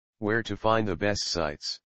Where to find the best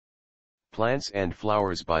sites. Plants and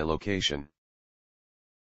flowers by location.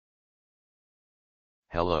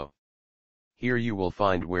 Hello. Here you will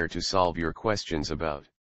find where to solve your questions about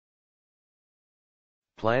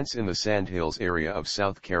plants in the Sandhills area of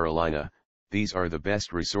South Carolina. These are the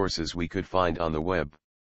best resources we could find on the web.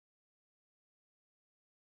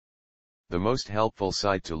 The most helpful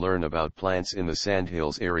site to learn about plants in the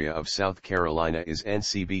Sandhills area of South Carolina is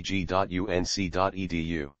ncbg.unc.edu.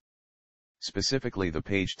 Specifically the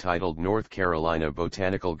page titled North Carolina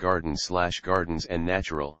Botanical Gardens/Gardens and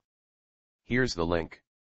Natural. Here's the link.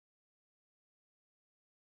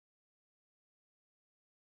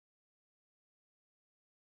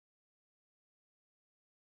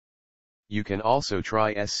 You can also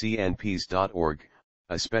try scnps.org,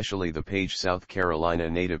 especially the page South Carolina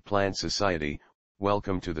Native Plant Society,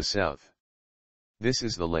 Welcome to the South. This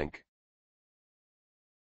is the link.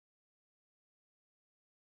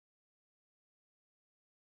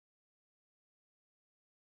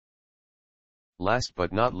 Last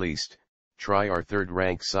but not least, try our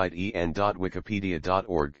third-rank site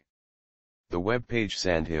en.wikipedia.org. The web page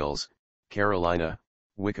Sandhills, Carolina,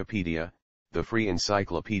 Wikipedia, the free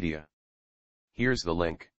encyclopedia. Here's the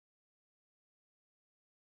link.